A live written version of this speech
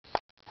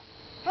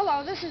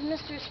Hello, this is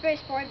Mr.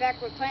 Spaceboy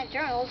back with Plant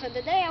Journals, and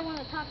today I want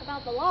to talk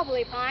about the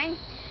loblolly pine.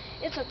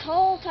 It's a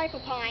tall type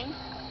of pine,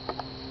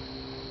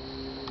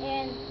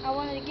 and I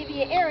wanted to give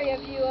you an area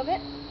view of it.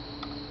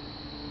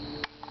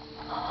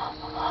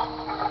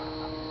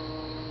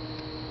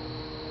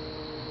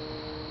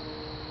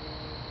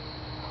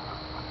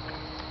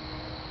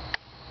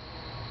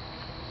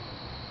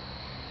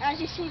 As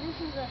you see,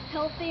 this is a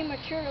healthy,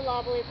 mature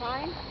loblolly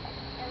pine,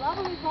 and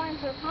loblolly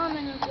pines are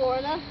common in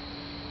Florida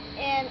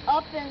and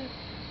up in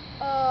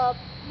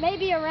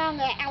maybe around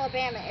the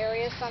Alabama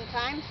area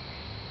sometimes,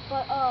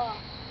 but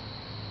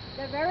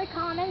they're very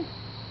common,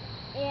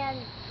 and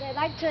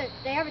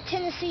they have a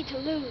tendency to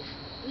lose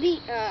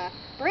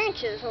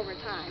branches over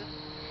time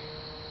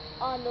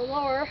on the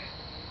lower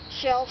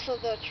shelves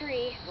of the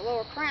tree, the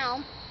lower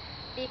crown,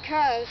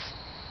 because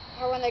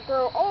when they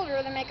grow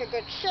older they make a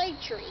good shade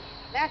tree.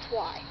 That's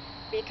why,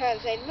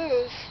 because they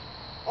lose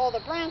all the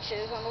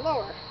branches on the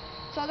lower.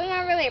 So they're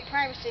not really a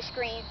privacy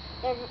screen.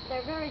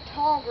 They're very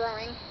tall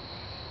growing,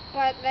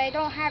 but they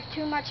don't have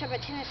too much of a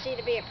tendency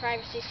to be a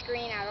privacy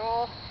screen at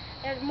all.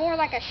 They're more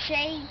like a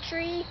shade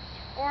tree,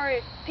 or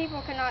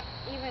people cannot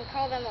even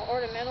call them an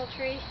ornamental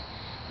tree,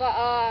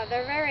 but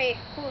they're a very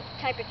cool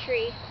type of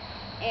tree,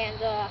 and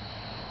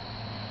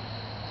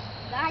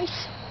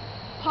nice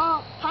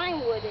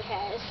pine wood it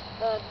has.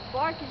 The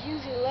bark is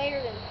usually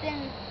layered in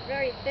thin,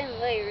 very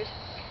thin layers.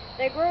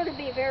 They grow to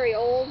be very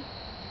old,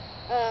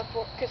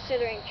 for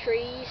considering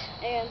trees,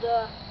 and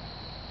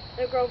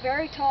they grow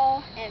very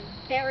tall and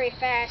very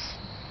fast.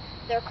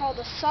 They're called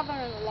the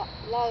southern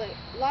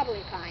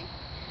loblolly pine.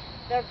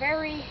 They're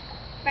very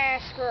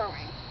fast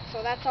growing,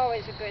 so that's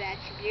always a good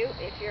attribute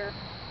if you're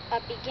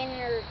a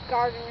beginner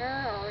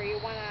gardener or you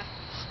want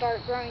to start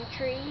growing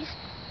trees.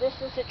 This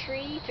is a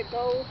tree to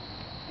go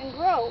and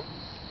grow.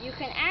 You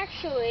can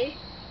actually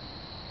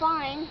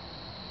find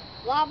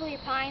loblolly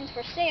pines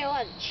for sale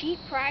at a cheap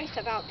price,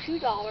 about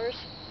 $2,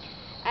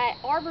 at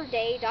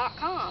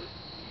arborday.com.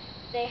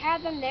 They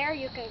have them there.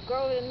 You can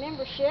grow the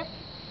membership,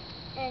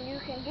 and you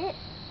can get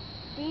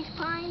these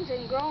pines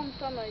and grow them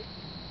from a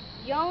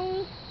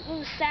young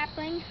little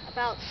sapling,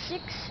 about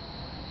 6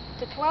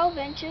 to 12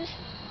 inches,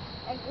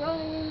 and grow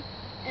them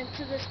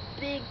into this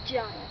big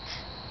giant.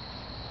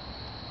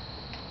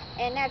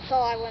 And that's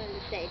all I wanted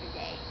to say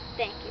today.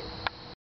 Thank you.